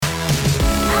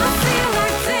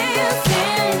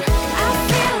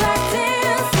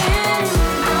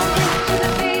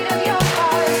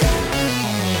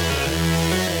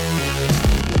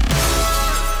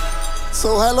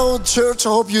Hello, church. I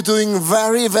hope you're doing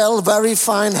very well, very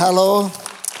fine. Hello.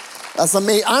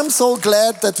 I'm so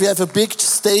glad that we have a big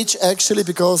stage actually,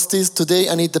 because today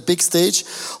I need the big stage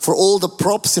for all the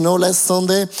props. You know, last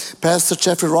Sunday, Pastor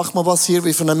Jeffrey Rachma was here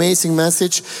with an amazing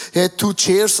message. He had 2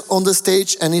 chairs on the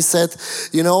stage and he said,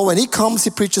 you know, when he comes, he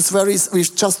preaches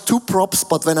with just 2 props,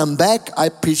 but when I'm back, I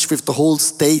preach with the whole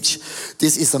stage.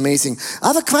 This is amazing. I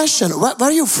have a question. Where are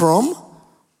you from?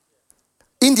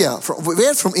 India.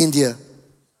 Where from India?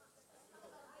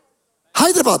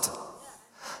 Hyderabad.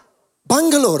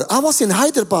 Bangalore. I was in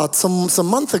Hyderabad some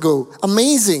month ago.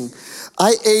 Amazing.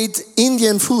 I ate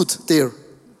Indian food there.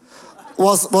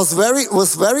 Was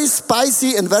very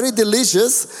spicy and very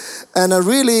delicious. And I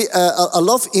really I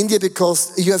love India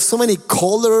because you have so many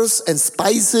colors and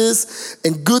spices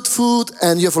and good food,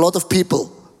 and you have a lot of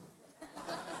people.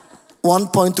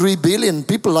 1.3 billion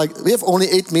people. We have only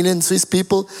 8 million Swiss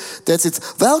people. That's it.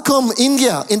 Welcome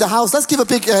India in the house. Let's give a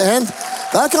big hand.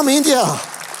 Welcome India.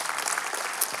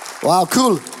 Wow,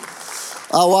 cool.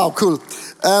 Oh, wow, cool.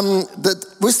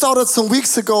 We started some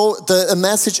weeks ago a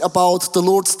message about the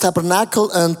Lord's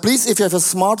tabernacle. And please, if you have a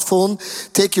smartphone,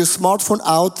 take your smartphone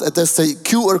out. There's a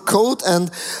QR code. And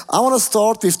I want to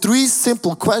start with 3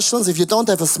 simple questions. If you don't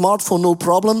have a smartphone, no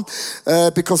problem,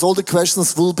 because all the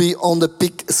questions will be on the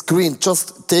big screen.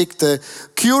 Just take the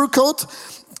QR code.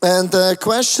 And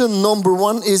question number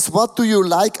 1 is, what do you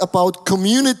like about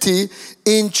community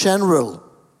in general?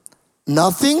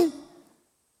 Nothing?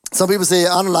 Some people say,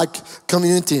 I don't like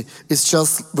community. It's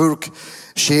just work.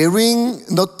 Sharing,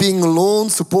 not being alone,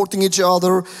 supporting each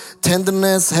other,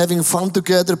 tenderness, having fun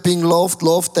together, being loved,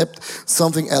 that's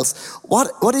something else.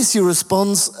 What is your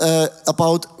response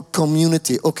about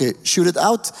community? Okay, shoot it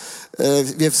out.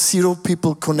 We have 0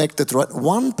 people connected, right?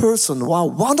 1 person, wow,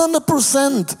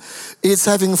 100% is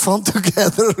having fun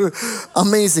together.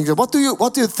 Amazing. What do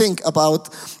you think about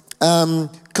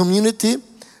community?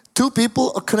 2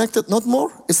 people are connected, not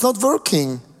more? It's not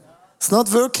working. It's not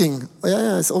working.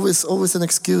 Yeah, it's always an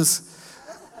excuse.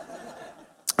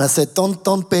 I said,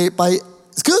 don't pay by.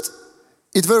 It's good.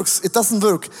 It works. It doesn't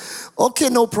work. Okay,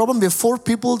 no problem. We have 4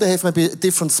 people. They have maybe a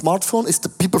different smartphone. It's the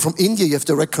people from India. You have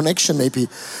direct connection maybe.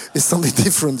 It's something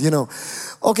different, you know.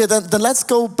 Okay, then let's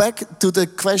go back to the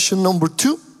question number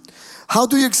 2. How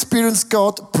do you experience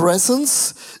God's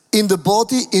presence in the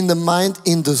body, in the mind,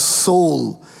 in the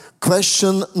soul?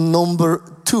 Question number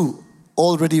 2.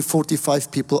 Already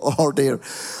 45 people are there.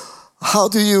 How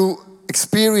do you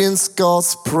experience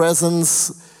God's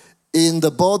presence in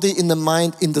the body, in the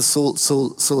mind, in the soul?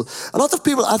 A lot of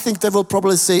people, I think they will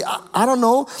probably say, I don't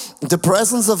know, the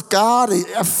presence of God,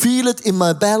 I feel it in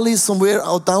my belly somewhere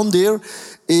out down there.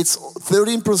 It's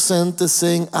 13% is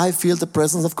saying, I feel the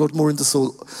presence of God more in the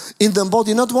soul. In the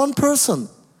body, not 1 person.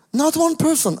 Not 1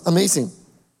 person. Amazing.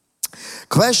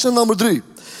 Question number 3.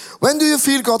 When do you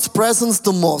feel God's presence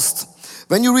the most?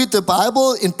 When you read the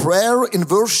Bible, in prayer, in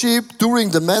worship,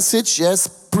 during the message, yes,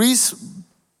 please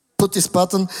put this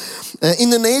button.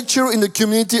 In the nature, in the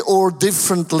community, or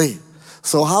differently.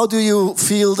 So how do you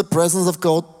feel the presence of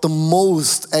God the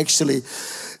most, actually?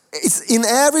 It's in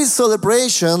every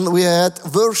celebration we had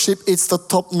worship, it's the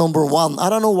top number 1. I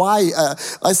don't know why.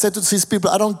 I said to these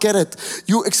people, I don't get it.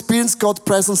 You experience God's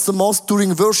presence the most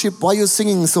during worship. Why are you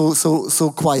singing so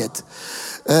quiet?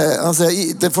 I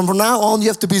say, from now on, you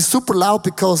have to be super loud,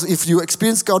 because if you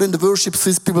experience God in the worship,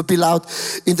 Swiss people be loud.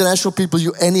 International people,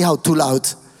 you anyhow too loud.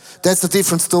 That's a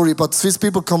different story, but Swiss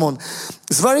people, come on.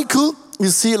 It's very cool. You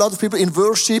see a lot of people in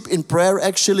worship, in prayer,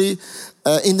 actually.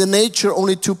 In the nature,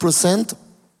 only 2%.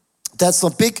 That's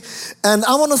not big. And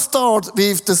I want to start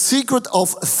with the secret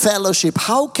of fellowship.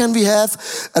 How can we have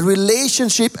a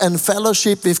relationship and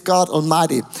fellowship with God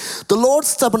Almighty? The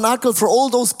Lord's tabernacle, for all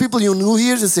those people you knew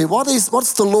here, they say,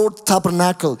 what's the Lord's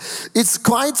tabernacle? It's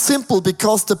quite simple,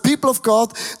 because the people of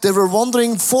God, they were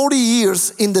wandering 40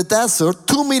 years in the desert,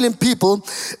 2 million people,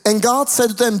 and God said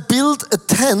to them, build a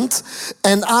tent,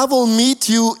 and I will meet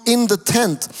you in the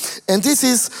tent. And this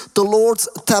is the Lord's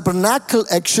tabernacle,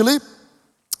 actually.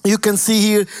 You can see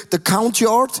here the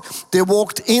courtyard. They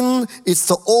walked in. It's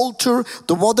the altar,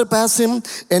 the water basin.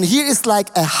 And here is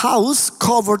like a house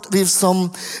covered with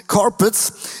some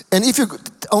carpets. And if you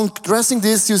on dressing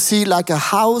this, you see like a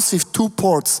house with 2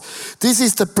 parts. This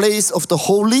is the place of the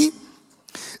holy.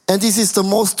 And this is the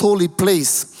most holy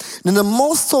place. In the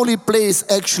most holy place,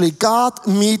 actually, God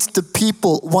meets the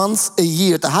people once a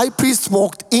year. The high priest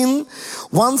walked in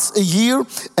once a year,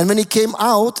 and when he came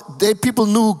out, the people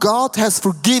knew God has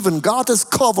forgiven. God has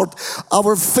covered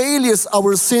our failures,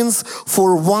 our sins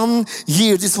for 1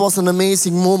 year. This was an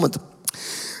amazing moment.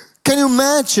 Can you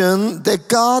imagine that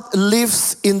God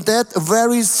lives in that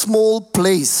very small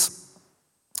place?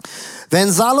 When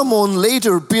Solomon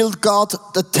later built God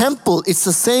the temple, it's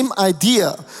the same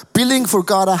idea, building for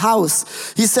God a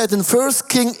house. He said in 1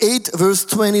 Kings 8 verse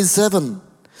 27,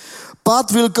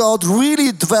 but will God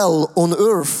really dwell on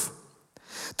earth?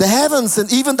 The heavens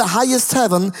and even the highest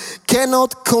heaven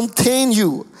cannot contain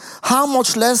you. How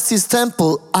much less this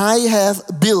temple I have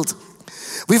built?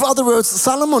 With other words,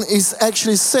 Solomon is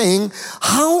actually saying,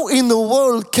 how in the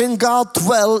world can God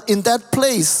dwell in that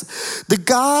place? The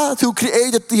God who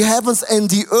created the heavens and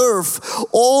the earth,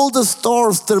 all the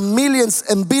stars, there are millions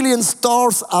and billions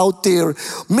stars out there,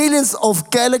 millions of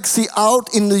galaxies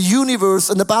out in the universe.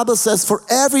 And the Bible says for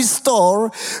every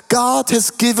star, God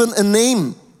has given a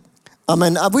name.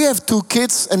 Amen. We have 2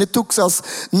 kids and it took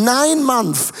us 9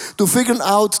 months to figure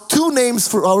out 2 names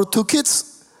for our 2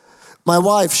 kids. My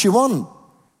wife, she won.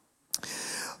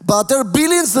 But there are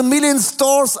billions and millions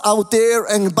stars out there,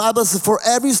 and the Bible says for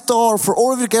every star, for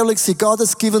all of your galaxy, God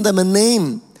has given them a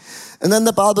name. And then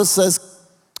the Bible says,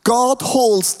 God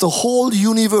holds the whole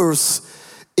universe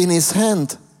in His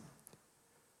hand.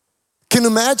 Can you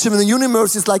imagine when the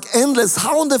universe is like endless?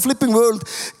 How in the flipping world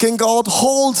can God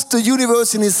hold the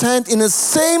universe in His hand? In the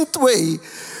same way,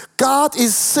 God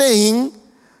is saying,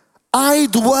 I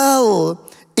dwell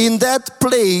in that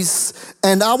place,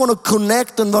 and I want to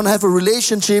connect and want to have a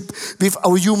relationship with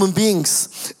our human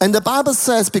beings. And the Bible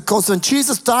says, because when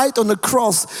Jesus died on the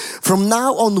cross, from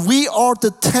now on we are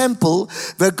the temple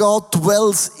where God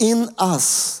dwells in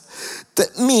us.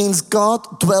 That means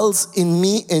God dwells in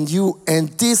me and you, and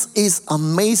this is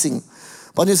amazing.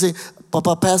 But you say,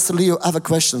 Papa, Pastor Leo, I have a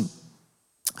question.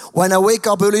 When I wake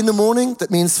up early in the morning,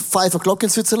 that means 5 o'clock in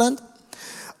Switzerland,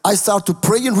 I start to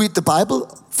pray and read the Bible,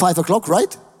 5 o'clock,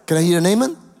 right? Can I hear an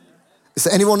amen? Is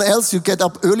there anyone else you get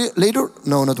up early, later?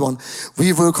 No, not one.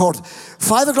 We work hard.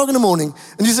 5 o'clock in the morning.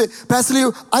 And you say, Pastor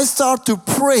Leo, I start to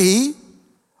pray,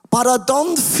 but I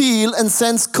don't feel and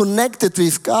sense connected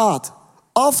with God.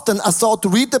 Often I start to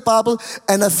read the Bible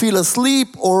and I feel asleep,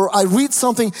 or I read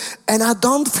something and I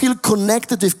don't feel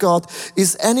connected with God.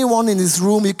 Is anyone in this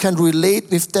room you can relate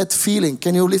with that feeling?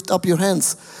 Can you lift up your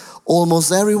hands?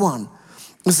 Almost everyone.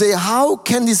 You say, how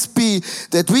can this be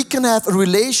that we can have a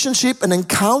relationship, an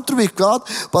encounter with God,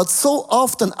 but so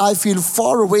often I feel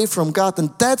far away from God?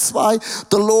 And that's why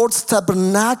the Lord's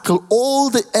tabernacle, all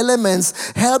the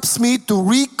elements, helps me to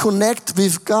reconnect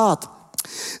with God.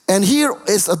 And here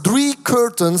is 3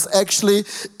 curtains actually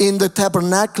in the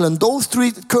tabernacle, and those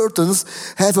 3 curtains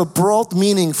have a broad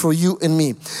meaning for you and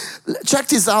me. Check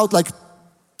this out. Like,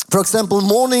 for example,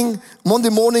 Monday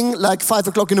morning, like 5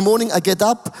 o'clock in the morning, I get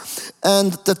up,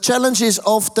 and the challenge is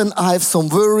often I have some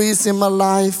worries in my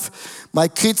life. My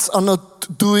kids are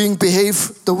not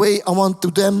behave the way I want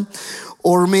to them,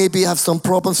 or maybe I have some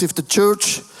problems with the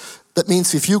church. That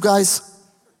means with you guys.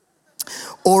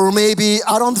 Or maybe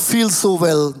I don't feel so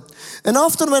well. And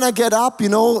often when I get up, you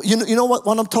know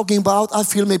what I'm talking about? I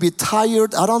feel maybe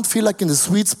tired. I don't feel like in the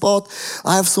sweet spot.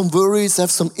 I have some worries. I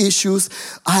have some issues.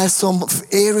 I have some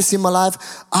areas in my life.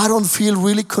 I don't feel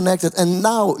really connected. And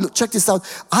now, look, check this out.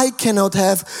 I cannot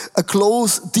have a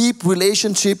close, deep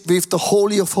relationship with the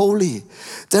Holy of Holies.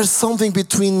 There's something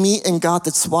between me and God.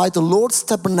 That's why the Lord's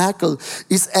tabernacle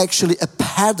is actually a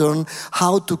pattern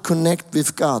how to connect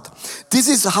with God. This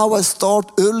is how I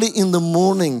start early in the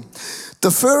morning. The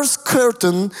first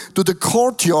curtain to the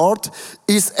courtyard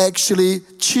is actually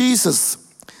Jesus.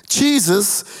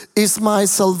 Jesus is my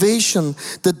salvation.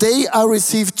 The day I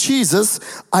received Jesus,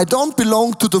 I don't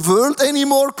belong to the world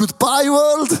anymore. Goodbye,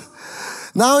 world.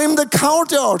 Now I'm in the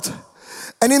courtyard.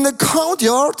 And in the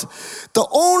courtyard, the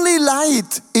only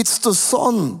light, it's the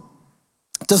sun.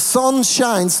 The sun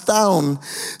shines down.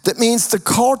 That means the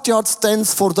courtyard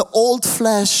stands for the old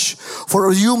flesh,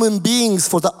 for human beings,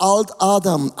 for the old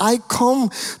Adam. I come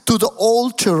to the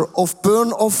altar of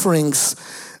burnt offerings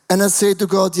and I say to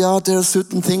God, yeah, there are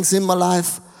certain things in my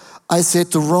life. I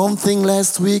said the wrong thing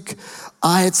last week.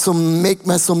 I had some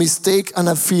mistake and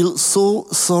I feel so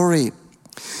sorry.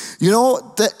 You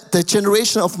know, the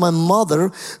generation of my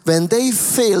mother, when they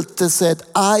failed, they said,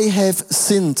 I have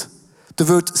sinned. The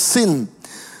word sin.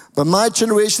 But my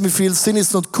generation, we feel sin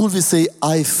is not cool. We say,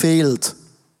 I failed.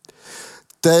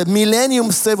 The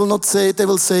millenniums, they will not say, they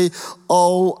will say,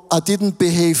 oh, I didn't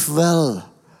behave well.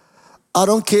 I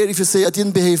don't care if you say I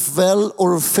didn't behave well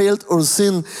or failed or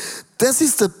sin. This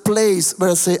is the place where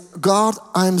I say, God,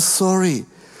 I'm sorry.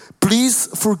 Please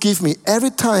forgive me.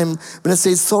 Every time when I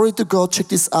say sorry to God, check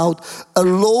this out, a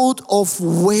load of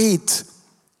weight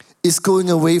is going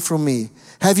away from me.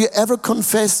 Have you ever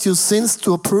confessed your sins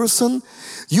to a person?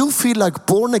 You feel like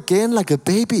born again, like a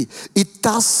baby. It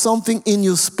does something in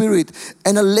your spirit.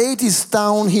 And I lay this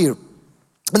down here.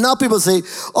 And now people say,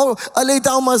 oh, I lay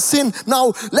down my sin.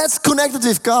 Now let's connect it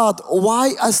with God.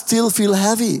 Why I still feel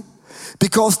heavy?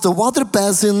 Because the water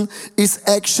basin is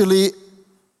actually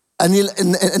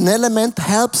an element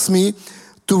helps me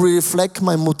to reflect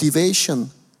my motivation.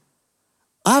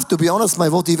 I have to be honest, my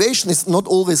motivation is not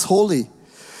always holy.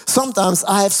 Sometimes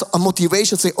I have a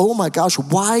motivation to say, oh my gosh,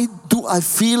 why do I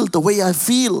feel the way I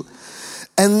feel?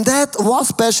 And that wash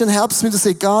passion helps me to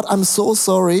say, God, I'm so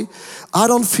sorry. I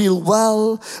don't feel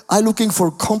well. I'm looking for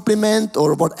a compliment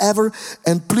or whatever.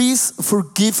 And please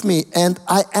forgive me. And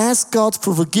I ask God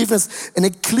for forgiveness. And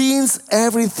it cleans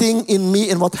everything in me.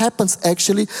 And what happens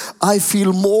actually, I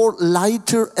feel more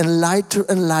lighter and lighter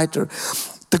and lighter.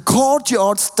 The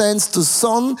courtyard stands to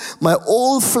sun, my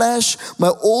old flesh,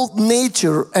 my old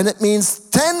nature. And it means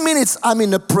 10 minutes I'm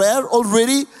in a prayer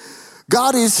already.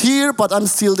 God is here, but I'm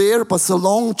still there, but it's a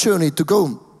long journey to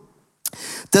go.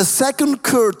 The second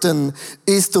curtain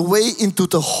is the way into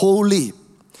the holy.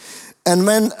 And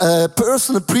when a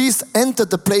priest entered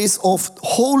the place of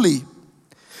holy,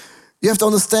 you have to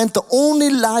understand the only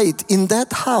light in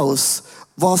that house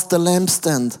was the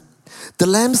lampstand. The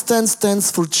lampstand stands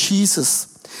for Jesus.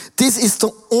 This is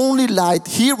the only light.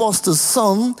 Here was the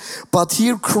sun, but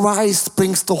here Christ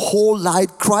brings the whole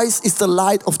light. Christ is the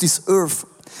light of this earth.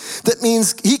 That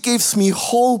means he gives me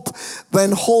hope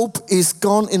when hope is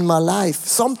gone in my life.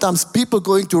 Sometimes people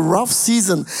going through a rough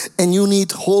season and you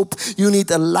need hope, you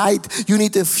need a light, you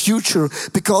need a future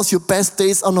because your best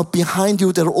days are not behind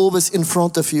you, they're always in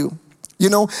front of you. You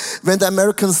know, when the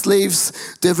American slaves,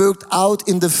 they worked out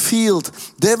in the field,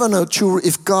 they were not sure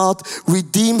if God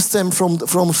redeems them from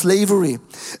slavery.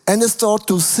 And they start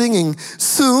to singing,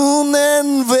 soon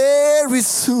and very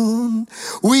soon,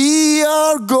 we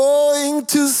are going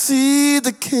to see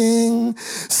the King.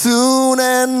 Soon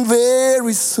and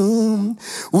very soon,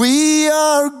 we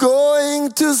are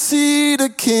going to see the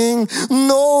King.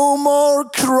 No more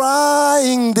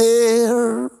crying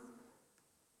there.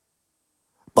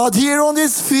 But here on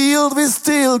this field we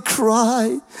still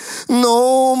cry.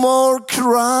 No more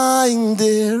crying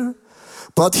there.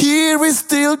 But here we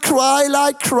still cry.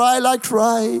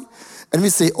 And we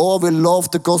say, oh, we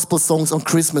love the gospel songs on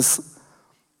Christmas.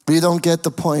 We don't get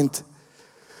the point.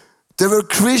 There were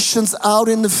Christians out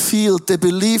in the field. They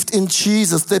believed in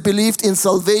Jesus. They believed in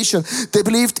salvation. They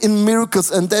believed in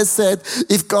miracles. And they said,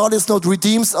 if God is not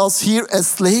redeems us here as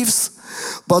slaves,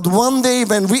 but one day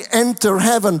when we enter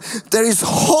heaven, there is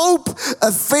hope, a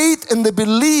faith, and the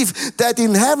belief that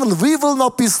in heaven we will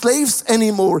not be slaves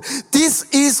anymore. This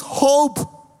is hope.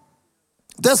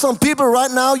 There's some people right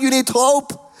now, you need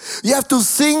hope. You have to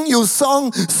sing your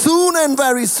song soon and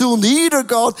very soon. Either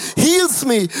God heals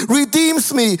me,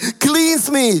 redeems me, cleans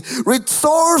me,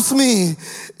 restores me.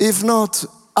 If not,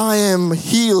 I am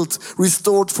healed,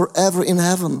 restored forever in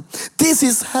heaven.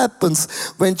 This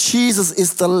happens when Jesus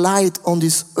is the light on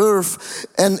this earth.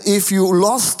 And if you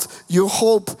lost your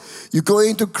hope, you go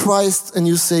into Christ and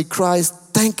you say, Christ,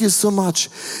 thank you so much.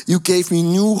 You gave me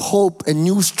new hope and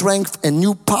new strength and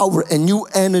new power and new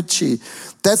energy.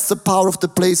 That's the power of the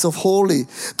place of holy.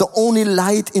 The only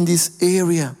light in this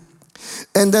area.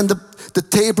 And then the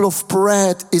table of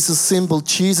bread is a symbol.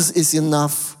 Jesus is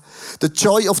enough. The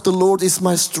joy of the Lord is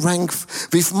my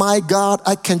strength. With my God,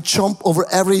 I can jump over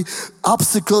every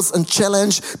obstacles and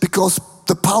challenge because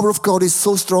the power of God is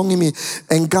so strong in me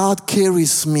and God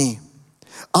carries me.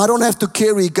 I don't have to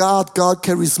carry God, God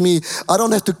carries me. I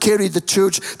don't have to carry the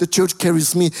church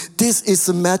carries me. This is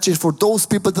a message for those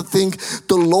people that think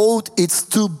the load is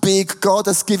too big. God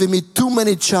has given me too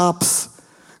many jobs.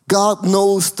 God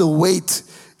knows the weight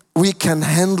we can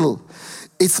handle.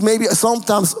 It's maybe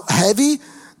sometimes heavy,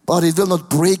 but it will not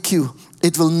break you.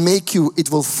 It will make you,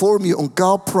 it will form you. And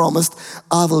God promised,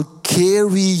 I will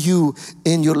carry you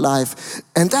in your life.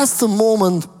 And that's the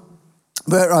moment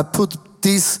where I put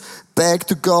this back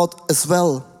to God as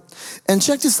well. And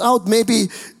check this out, maybe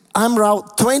I'm around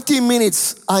 20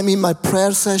 minutes, I'm in my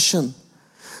prayer session.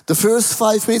 The first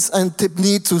 5 minutes I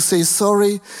need to say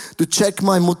sorry, to check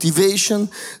my motivation.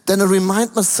 Then I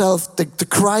remind myself that the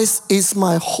Christ is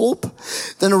my hope.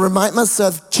 Then I remind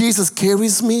myself Jesus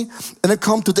carries me. And I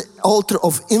come to the altar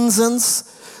of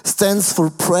incense. stands for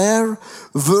prayer,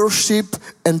 worship,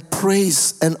 and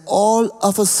praise. And all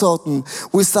of a sudden,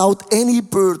 without any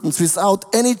burdens, without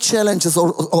any challenges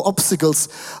or obstacles,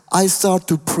 I start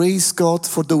to praise God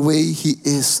for the way He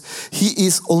is. He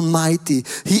is almighty.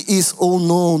 He is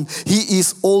all-known. He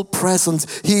is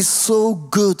all-present. He is so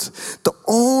good. The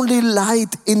only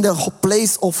light in the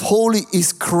place of holy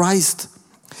is Christ.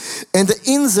 And the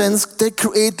incense, they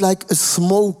create like a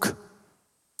smoke.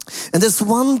 And there's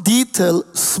one detail,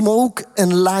 smoke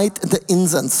and light in the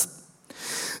incense.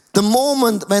 The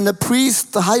moment when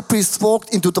the high priest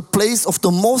walked into the place of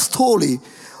the most holy,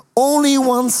 only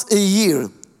once a year,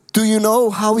 do you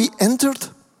know how he entered?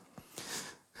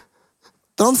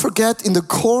 Don't forget, in the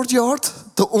courtyard,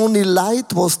 the only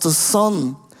light was the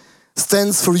sun.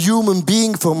 Stands for human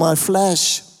being, for my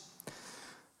flesh.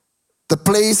 The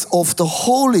place of the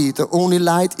holy, the only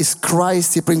light is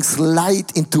Christ. He brings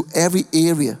light into every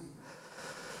area.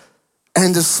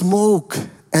 And the smoke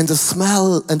and the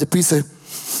smell, and the priest say,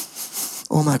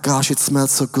 oh my gosh, it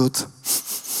smells so good.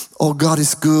 Oh, God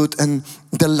is good. And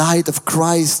the light of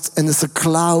Christ, and it's a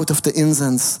cloud of the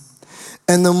incense.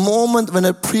 And the moment when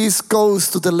a priest goes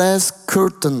to the last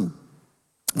curtain,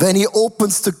 when he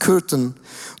opens the curtain,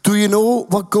 do you know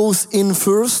what goes in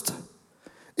first?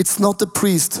 It's not the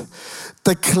priest.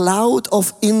 The cloud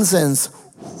of incense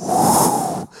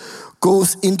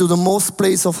goes into the most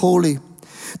place of holy.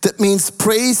 That means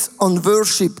praise and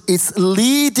worship is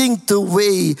leading the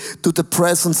way to the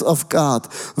presence of God.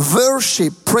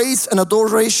 Worship, praise and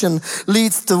adoration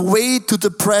leads the way to the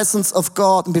presence of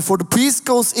God. And before the priest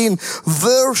goes in,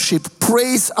 worship,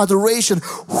 praise, adoration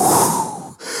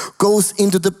goes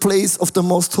into the place of the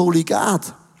most holy God.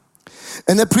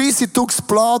 And the priest, he took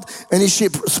blood and he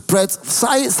spread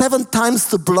 7 times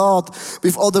the blood.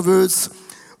 With other words,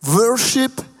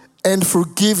 worship and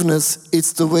forgiveness,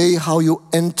 it's the way how you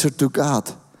enter to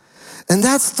God. And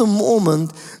that's the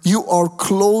moment you are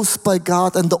close by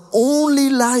God. And the only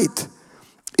light,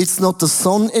 it's not the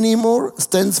sun anymore,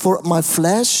 stands for my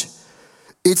flesh.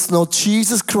 It's not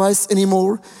Jesus Christ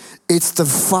anymore. It's the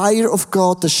fire of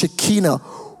God, the Shekinah,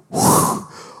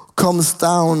 comes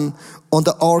down on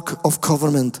the Ark of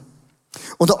Covenant.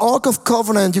 On the Ark of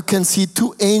Covenant, you can see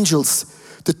 2 angels,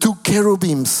 the 2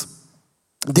 cherubims.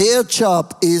 Their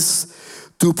job is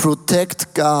to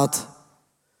protect God.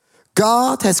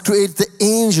 God has created the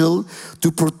angel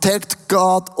to protect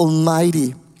God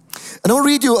Almighty. And I'll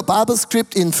read you a Bible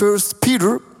script in 1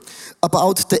 Peter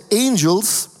about the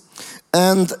angels.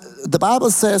 And the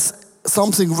Bible says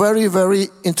something very, very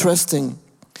interesting.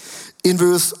 In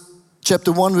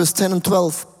chapter 1, verse 10 and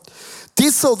 12.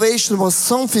 This salvation was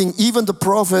something even the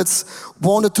prophets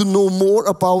wanted to know more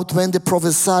about when they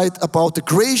prophesied about the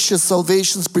gracious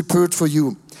salvations prepared for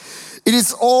you. It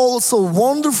is also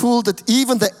wonderful that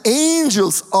even the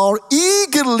angels are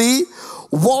eagerly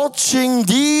watching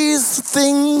these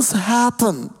things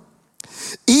happen.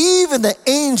 Even the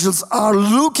angels are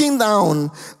looking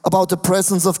down about the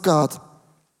presence of God.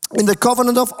 In the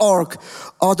covenant of Ark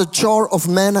are the jar of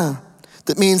manna.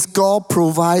 That means God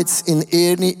provides in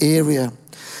any area.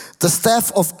 The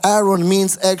staff of Aaron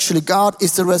means actually God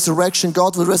is the resurrection.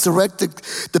 God will resurrect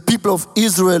the people of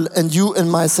Israel and you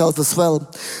and myself as well.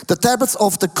 The tablets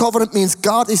of the covenant means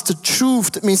God is the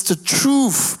truth. That means the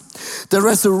truth, the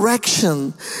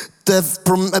resurrection,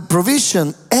 the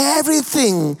provision,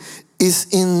 everything is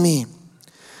in me.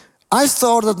 I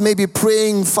started maybe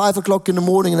praying 5 o'clock in the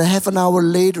morning, and a half an hour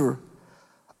later,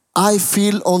 I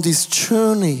feel on this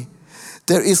journey.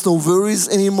 There is no worries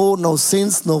anymore, no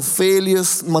sins, no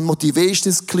failures. My motivation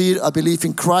is clear. I believe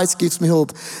in Christ, gives me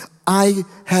hope. I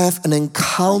have an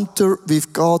encounter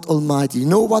with God Almighty. You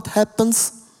know what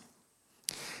happens?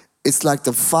 It's like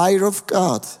the fire of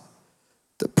God,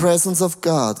 the presence of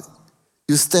God.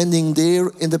 You're standing there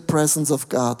in the presence of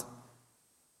God.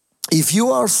 If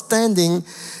you are standing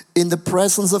in the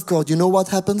presence of God, you know what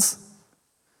happens?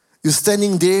 You're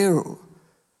standing there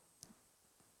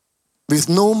with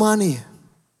no money.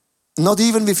 Not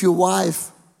even with your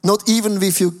wife, not even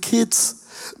with your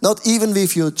kids, not even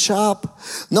with your job,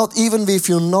 not even with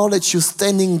your knowledge. You're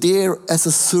standing there as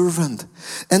a servant.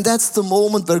 And that's the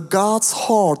moment where God's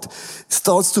heart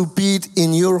starts to beat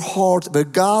in your heart, where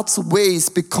God's ways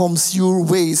becomes your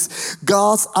ways,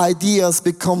 God's ideas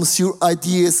becomes your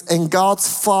ideas, and God's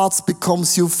thoughts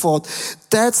becomes your thoughts.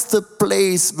 That's the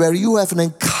place where you have an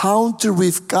encounter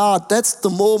with God. That's the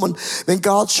moment when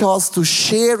God starts to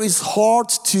share His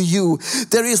heart to you.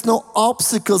 There is no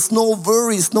obstacles, no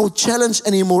worries, no challenge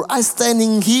anymore. I'm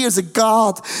standing here as a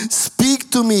God.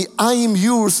 Speak to me. I am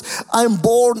yours. I'm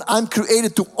born. I'm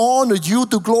created to honor you,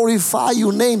 to glorify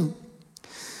your name.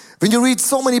 When you read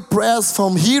so many prayers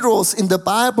from heroes in the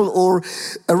Bible or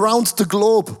around the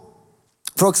globe,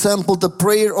 for example, the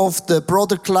prayer of the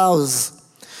brother Klaus,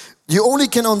 you only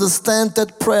can understand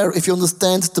that prayer if you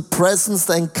understand the presence,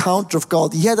 the encounter of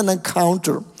God. He had an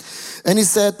encounter. And he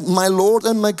said, my Lord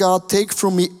and my God, take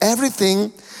from me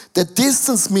everything that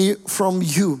distances me from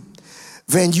you.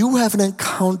 When you have an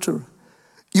encounter,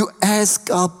 you ask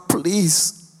God,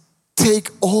 please take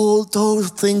all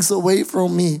those things away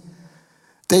from me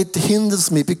that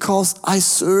hinders me, because I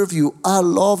serve you, I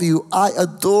love you, I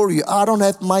adore you. I don't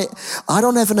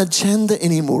have an agenda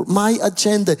anymore. My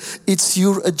agenda, it's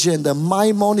your agenda.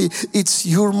 My money, it's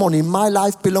your money. My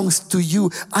life belongs to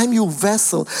you. I'm your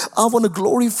vessel. I want to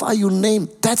glorify your name.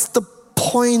 That's the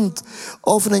point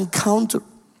of an encounter.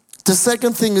 The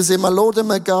second thing is, my Lord and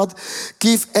my God,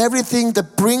 give everything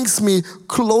that brings me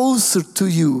closer to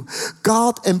you.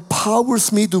 God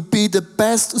empowers me to be the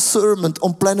best servant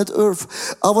on planet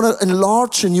Earth. I want to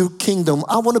enlarge in your kingdom.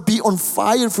 I want to be on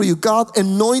fire for you. God,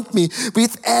 anoint me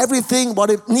with everything what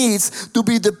it needs to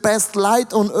be the best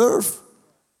light on earth.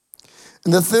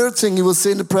 And the third thing you will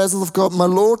say in the presence of God, my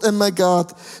Lord and my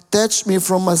God, detach me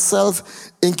from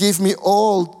myself and give me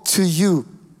all to you.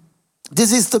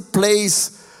 This is the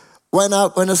place when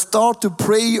I start to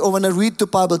pray or when I read the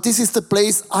Bible, this is the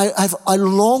place I'm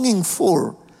longing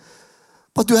for.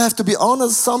 But you have to be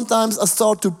honest, sometimes I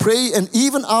start to pray and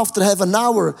even after half an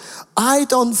hour, I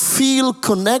don't feel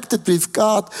connected with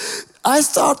God. I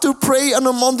start to pray on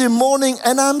a Monday morning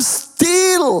and I'm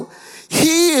still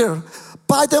here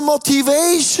by the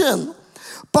motivation,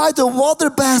 by the water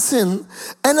basin.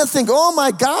 And I think, oh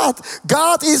my God,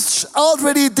 God is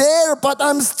already there, but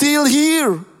I'm still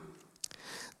here.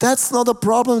 That's not a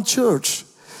problem, church.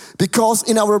 Because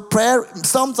in our prayer,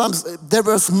 sometimes there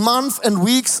was months and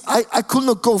weeks, I could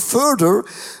not go further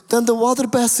than the water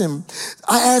basin.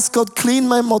 I asked God, clean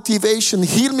my motivation,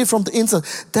 heal me from the inside.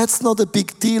 That's not a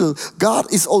big deal.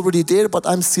 God is already there, but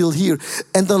I'm still here.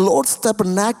 And the Lord's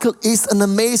tabernacle is an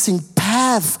amazing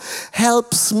path,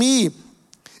 helps me.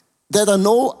 That I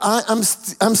know I'm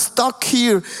stuck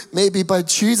here maybe by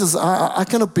Jesus. I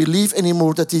cannot believe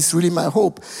anymore that He's really my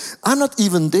hope. I'm not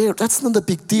even there. That's not a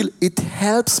big deal. It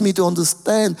helps me to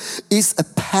understand. It's a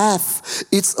path.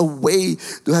 It's a way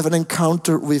to have an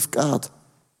encounter with God.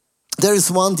 There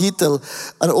is one detail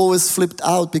I always flipped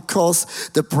out because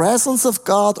the presence of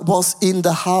God was in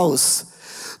the house.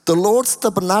 The Lord's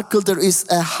tabernacle, there is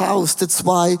a house. That's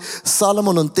why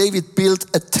Solomon and David built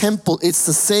a temple. It's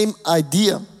the same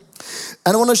idea.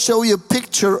 And I want to show you a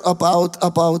picture about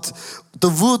the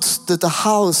wood, the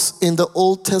house in the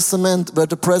Old Testament where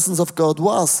the presence of God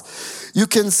was. You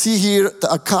can see here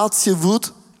the acacia wood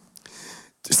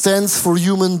stands for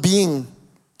human being.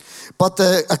 But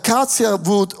the acacia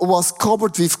wood was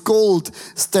covered with gold,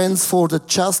 stands for the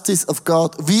justice of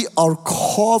God. We are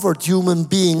covered human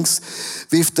beings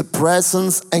with the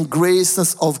presence and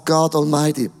graciousness of God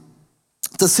Almighty.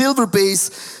 The silver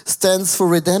base stands for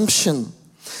redemption.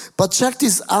 But check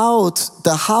this out,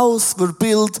 the house were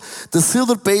built, the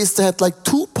silver base, they had like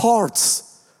two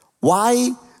parts.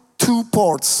 Why two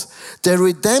parts? The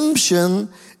redemption,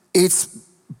 it's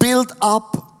built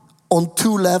up on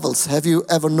two levels. Have you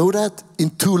ever known that? In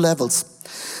two levels.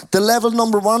 The level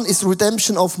number one is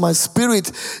redemption of my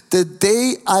spirit. The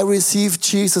day I received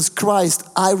Jesus Christ,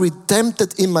 I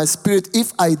redempted in my spirit.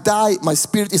 If I die, my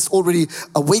spirit is already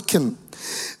awakened.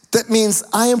 That means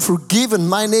I am forgiven.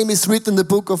 My name is written in the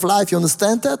book of life. You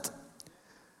understand that?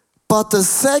 But the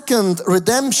second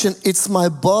redemption, it's my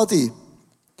body.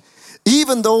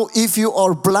 Even though if you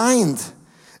are blind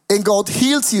and God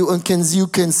heals you and you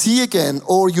can see again,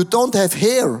 or you don't have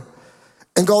hair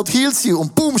and God heals you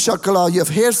and boom, shakala, you have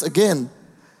hairs again.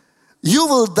 You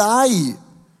will die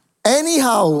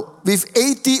anyhow with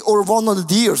 80 or 100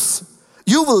 years.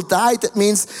 You will die. That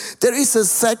means there is a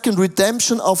second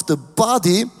redemption of the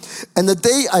body. And the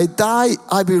day I die,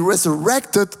 I will be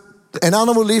resurrected and I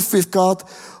will live with God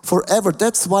forever.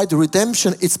 That's why the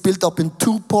redemption is built up in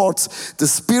two parts. The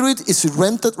spirit is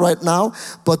rented right now,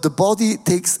 but the body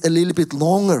takes a little bit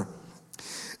longer.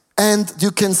 And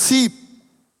you can see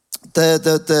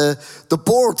the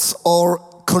boards are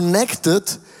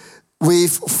connected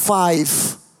with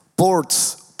 5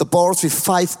 boards. The boards with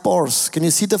 5 bars. Can you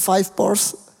see the 5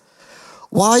 bars?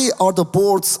 Why are the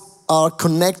boards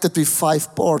connected with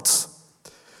 5 bars?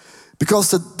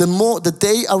 Because the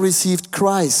day I received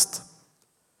Christ,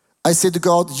 I said to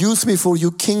God, use me for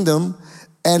your kingdom,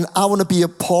 and I want to be a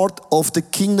part of the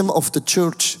kingdom of the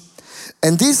church.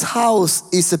 And this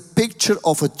house is a picture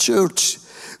of a church.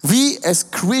 We as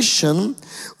Christian,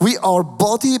 we are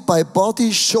body by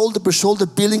body, shoulder by shoulder,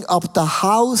 building up the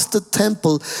house, the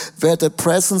temple, where the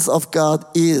presence of God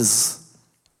is.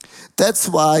 That's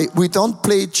why we don't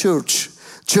play church.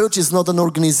 Church is not an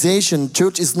organization.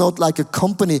 Church is not like a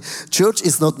company. Church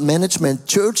is not management.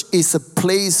 Church is a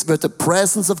place where the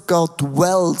presence of God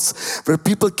dwells, where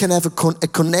people can have a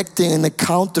connecting and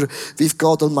encounter with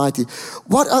God Almighty.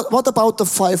 What about the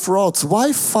 5 rods?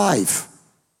 Why 5?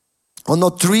 Or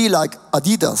not 3 like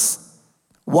Adidas?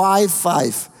 Why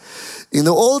 5? In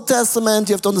the Old Testament,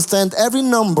 you have to understand every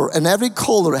number and every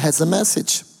color has a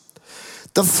message.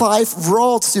 The 5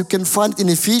 rods, you can find in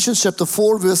Ephesians chapter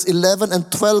 4, verse 11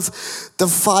 and 12, the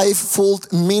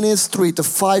 5-fold ministry, the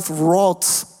 5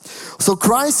 rods. So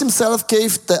Christ himself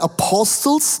gave the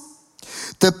apostles,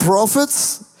 the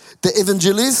prophets, the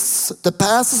evangelists, the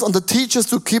pastors, and the teachers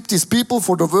to keep these people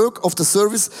for the work of the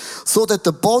service so that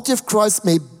the body of Christ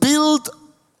may build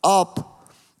up.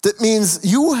 That means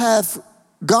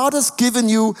God has given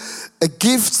you a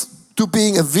gift to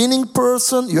being a winning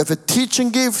person. You have a teaching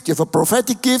gift, you have a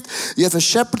prophetic gift, you have a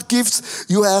shepherd gift,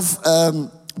 you have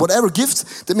whatever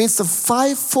gifts. That means the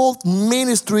 5-fold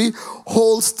ministry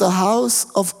holds the house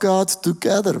of God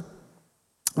together.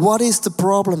 What is the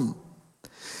problem?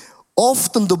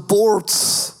 Often the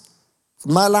boards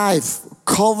of my life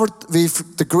covered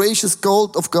with the gracious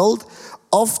gold of gold,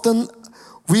 often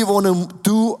we want to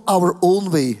do our own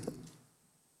way.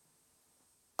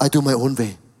 I do my own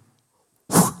way.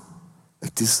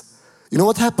 Like this. You know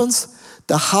what happens?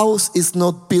 The house is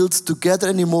not built together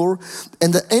anymore,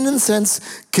 and the innocence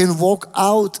can walk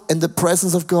out and the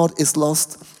presence of God is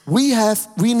lost. We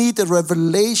need a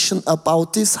revelation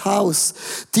about this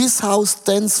house. This house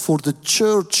stands for the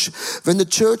church. When the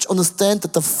church understands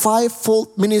that the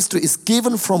 5-fold ministry is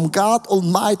given from God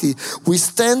Almighty, we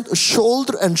stand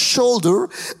shoulder and shoulder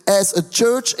as a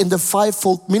church in the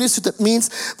 5-fold ministry. That means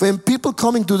when people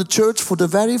coming to the church for the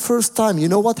very first time, you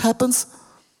know what happens?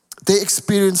 They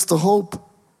experience the hope.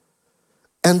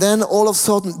 And then all of a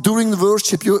sudden, during the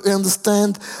worship, you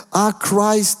understand,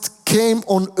 Christ came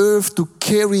on earth to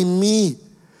carry me.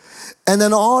 And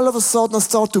then all of a sudden I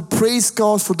start to praise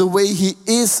God for the way He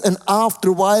is. And after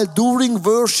a while, during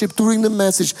worship, during the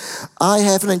message, I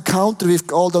have an encounter with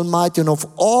God Almighty. And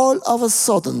all of a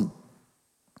sudden,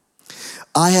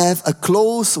 I have a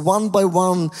close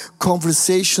one-by-one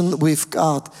conversation with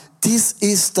God. This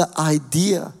is the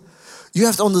idea. You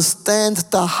have to understand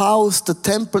the house, the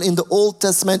temple in the Old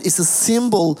Testament is a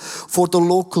symbol for the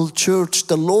local church.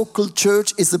 The local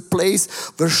church is a place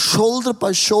where shoulder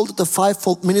by shoulder, the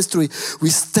 5-fold ministry, we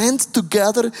stand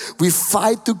together, we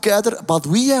fight together, but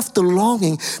we have the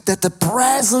longing that the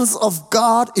presence of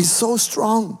God is so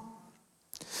strong.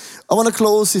 I want to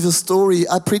close with a story.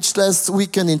 I preached last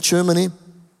weekend in Germany.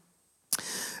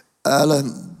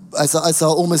 As I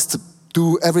almost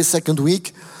do every second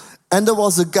week. And there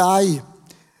was a guy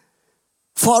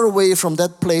far away from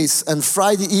that place, and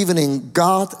Friday evening,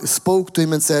 God spoke to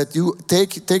him and said, "You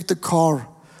take the car,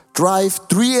 drive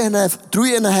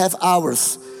 3.5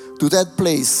 hours to that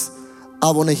place.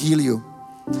 I want to heal you."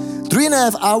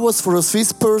 3.5 hours for a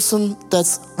Swiss person,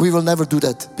 we will never do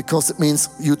that, because it means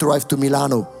you drive to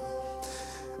Milano.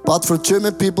 But for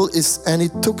German people, and he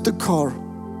took the car.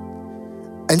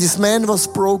 And this man was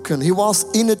broken. He was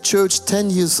in a church 10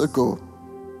 years ago.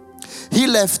 He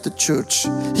left the church.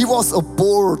 He was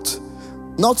bored,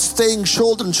 not staying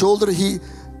shoulder and shoulder,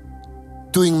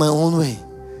 doing my own way.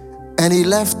 And he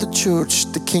left the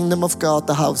church, the kingdom of God,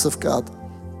 the house of God.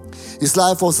 His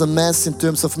life was a mess in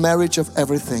terms of marriage, of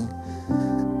everything.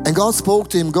 And God spoke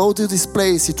to him, "Go to this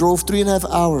place." He drove 3.5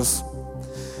 hours.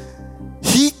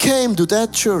 He came to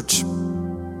that church.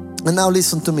 And now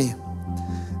listen to me.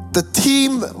 The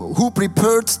team who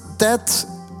prepared that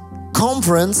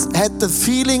conference had the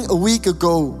feeling a week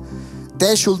ago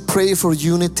they should pray for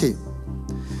unity.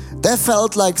 They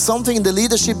felt like something in the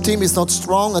leadership team is not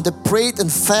strong, and they prayed and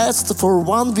fasted for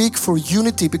 1 week for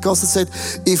unity, because they said,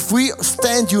 if we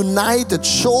stand united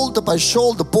shoulder by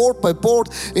shoulder, board by board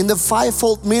in the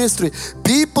 5-fold ministry,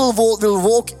 people will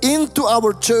walk into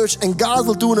our church and God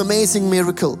will do an amazing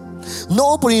miracle.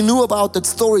 Nobody knew about that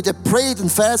story. They prayed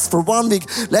and fasted for 1 week.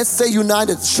 Let's say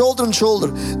united, shoulder and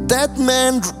shoulder. That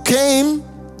man came,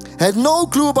 had no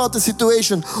clue about the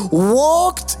situation,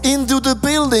 walked into the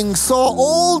building, saw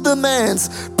all the men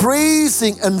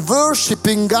praising and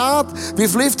worshiping God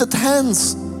with lifted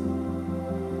hands.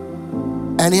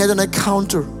 And he had an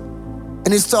encounter.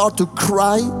 And he started to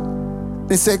cry.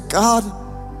 And he said, "God,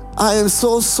 I am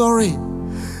so sorry.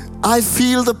 I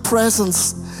feel the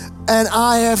presence. And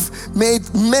I have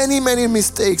made many, many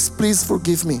mistakes. Please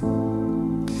forgive me."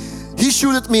 He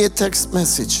shooted me a text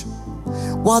message.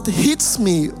 What hits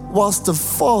me was the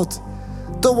thought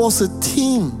there was a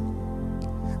team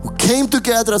who came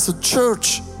together as a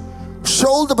church,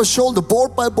 shoulder by shoulder,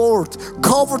 board by board,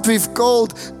 covered with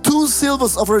gold, 2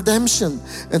 silvers of redemption,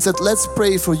 and said, let's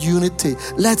pray for unity.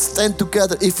 Let's stand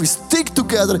together. If we stick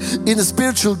together in the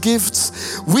spiritual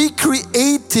gifts, we're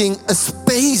creating a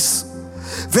space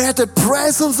where the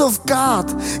presence of God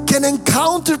can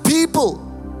encounter people.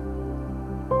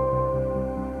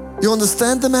 You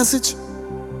understand the message?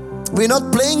 We're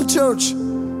not playing church.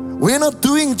 We're not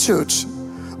doing church.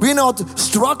 We're not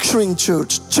structuring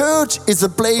church. Church is a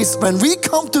place when we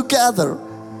come together,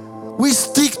 we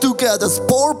stick together,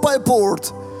 board by board.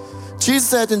 Jesus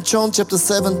said in John chapter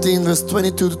 17, verse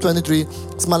 22 to 23,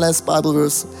 it's my last Bible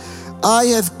verse, I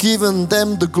have given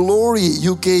them the glory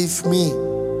you gave me,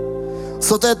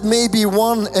 so that may be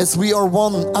one as we are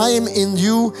one. I am in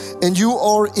you and you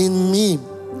are in me.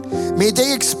 May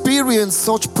they experience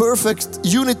such perfect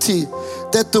unity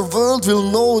that the world will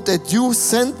know that you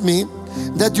sent me,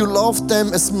 that you loved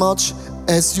them as much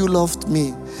as you loved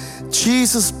me.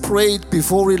 Jesus prayed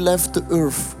before he left the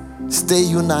earth, stay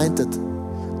united.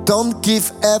 Don't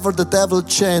give ever the devil a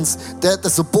chance that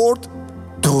as a board,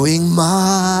 doing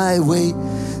my way,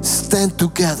 stand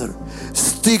together,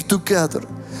 stick together,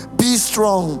 be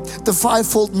strong. The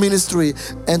fivefold ministry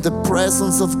and the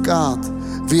presence of God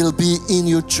will be in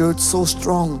your church so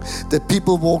strong that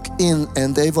people walk in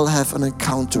and they will have an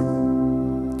encounter.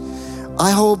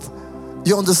 I hope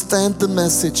you understand the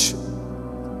message.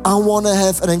 I want to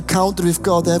have an encounter with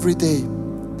God every day.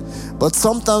 But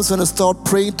sometimes when I start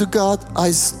praying to God,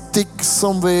 I stick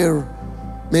somewhere,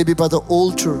 maybe by the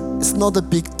altar. It's not a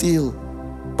big deal.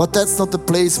 But that's not the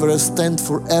place where I stand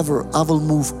forever. I will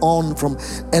move on from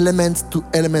element to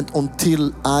element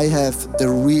until I have the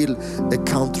real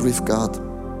encounter with God.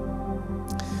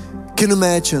 Can you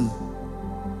imagine?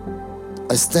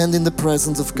 I stand in the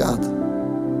presence of God.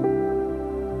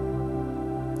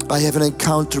 I have an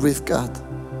encounter with God.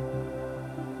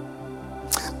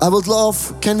 I would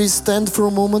love, can we stand for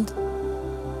a moment?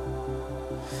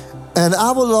 And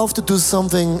I would love to do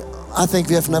something I think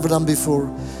we have never done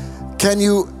before. Can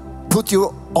you put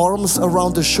your arms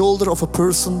around the shoulder of a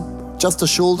person? Just the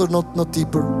shoulder, not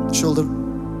deeper, shoulder.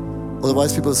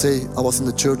 Otherwise people say, I was in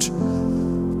the church.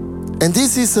 And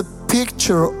this is a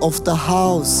picture of the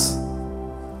house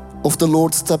of the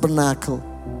Lord's tabernacle.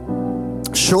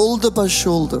 Shoulder by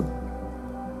shoulder,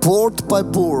 board by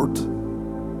board,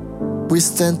 we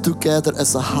stand together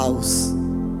as a house.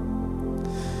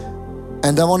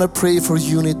 And I want to pray for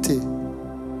unity,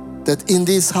 that in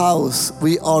this house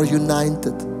we are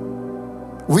united.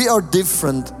 We are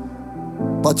different,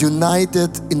 but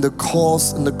united in the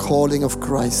cause and the calling of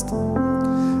Christ.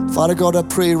 Father God, I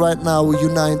pray right now,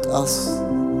 unite us.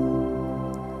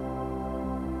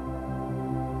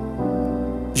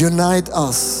 Unite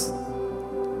us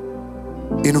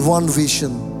in one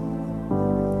vision.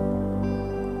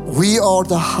 We are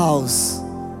the house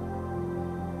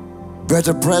where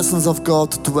the presence of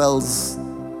God dwells,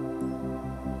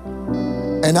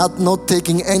 and not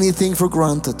taking anything for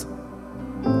granted.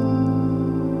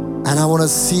 And I want to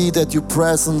see that your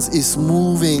presence is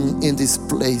moving in this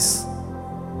place.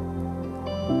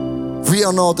 We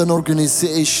are not an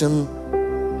organization.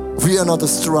 We are not a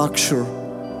structure.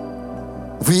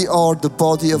 We are the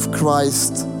body of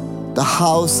Christ, the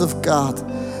house of God,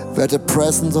 where the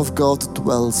presence of God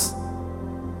dwells.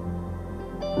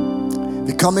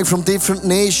 We're coming from different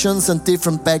nations and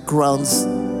different backgrounds.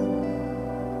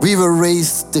 We were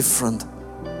raised different,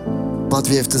 but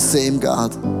we have the same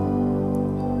God,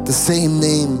 the same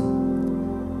name,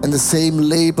 and the same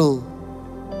label.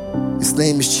 His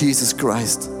name is Jesus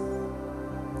Christ.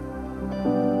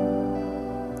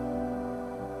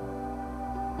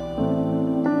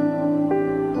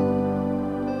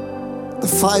 The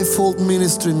fivefold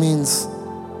ministry means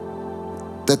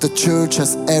that the church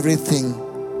has everything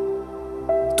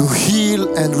to heal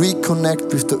and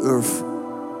reconnect with the earth.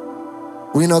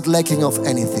 We're not lacking of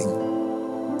anything.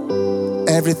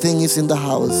 Everything is in the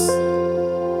house.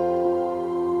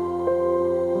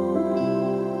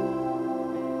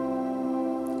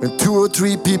 When 2 or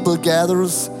 3 people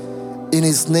gathers in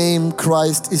His name,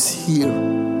 Christ is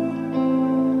here.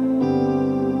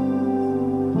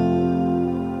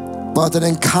 But an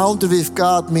encounter with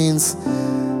God means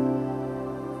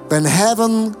when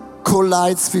heaven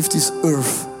collides with this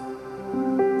earth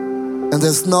and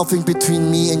there's nothing between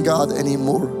me and God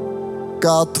anymore.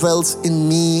 God dwells in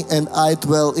me and I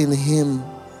dwell in Him.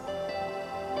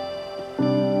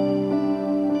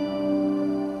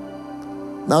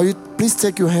 Now you please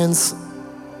take your hands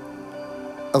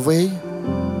away.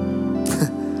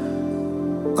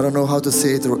 I don't know how to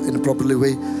say it in a properly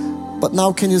way. But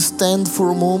now can you stand for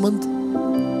a moment?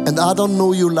 And I don't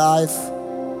know your life.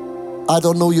 I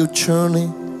don't know your journey.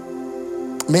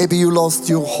 Maybe you lost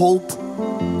your hope.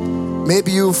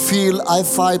 Maybe you feel I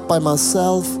fight by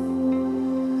myself.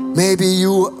 Maybe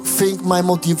you think my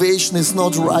motivation is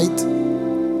not right.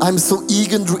 I'm so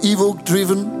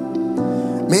ego-driven.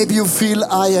 Maybe you feel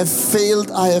I have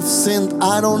failed, I have sinned.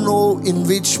 I don't know in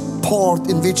which part,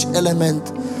 in which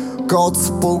element God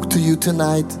spoke to you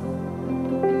tonight.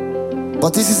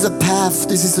 But this is a path,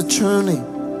 this is a journey.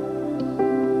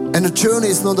 And the journey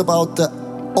is not about the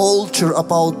altar,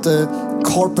 about the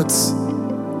carpets.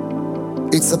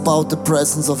 It's about the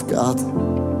presence of God.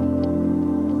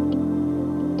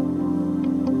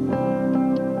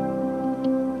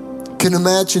 Can you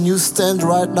imagine you stand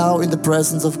right now in the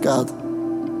presence of God?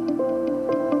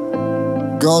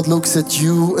 God looks at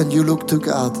you and you look to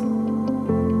God.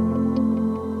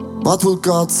 What will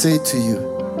God say to you?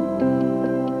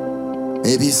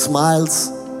 Maybe he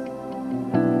smiles,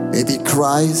 maybe he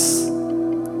cries,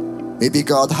 maybe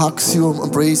God hugs you and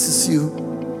embraces you.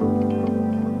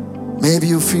 Maybe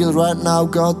you feel right now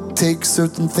God takes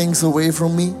certain things away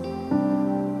from me.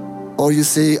 Or you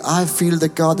say, I feel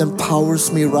that God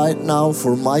empowers me right now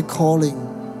for my calling.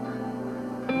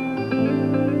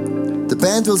 The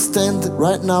band will stand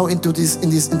right now into this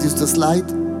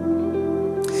light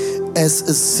as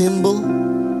a symbol.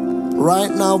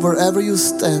 Right now, wherever you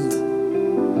stand,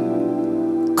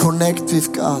 connect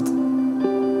with God.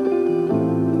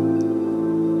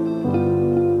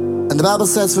 And the Bible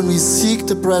says when we seek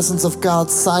the presence of God,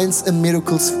 signs and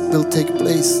miracles will take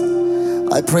place.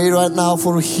 I pray right now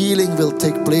for healing will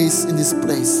take place in this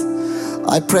place.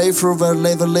 I pray for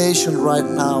revelation right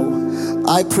now.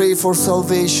 I pray for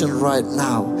salvation right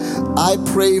now. I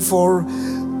pray for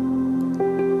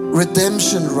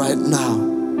redemption right now.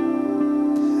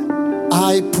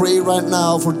 I pray right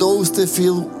now for those that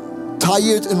feel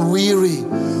tired and weary,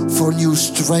 for new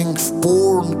strength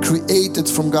born, created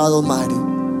from God Almighty.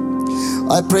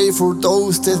 I pray for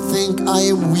those that think I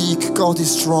am weak, God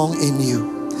is strong in you.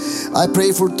 I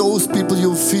pray for those people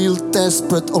you feel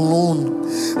desperate, alone,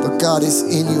 but God is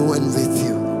in you and with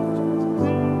you.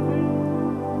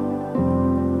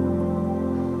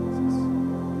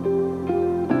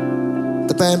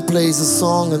 The band plays a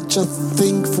song and just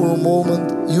think for a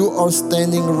moment, you are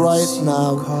standing right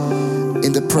now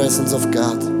in the presence of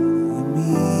God.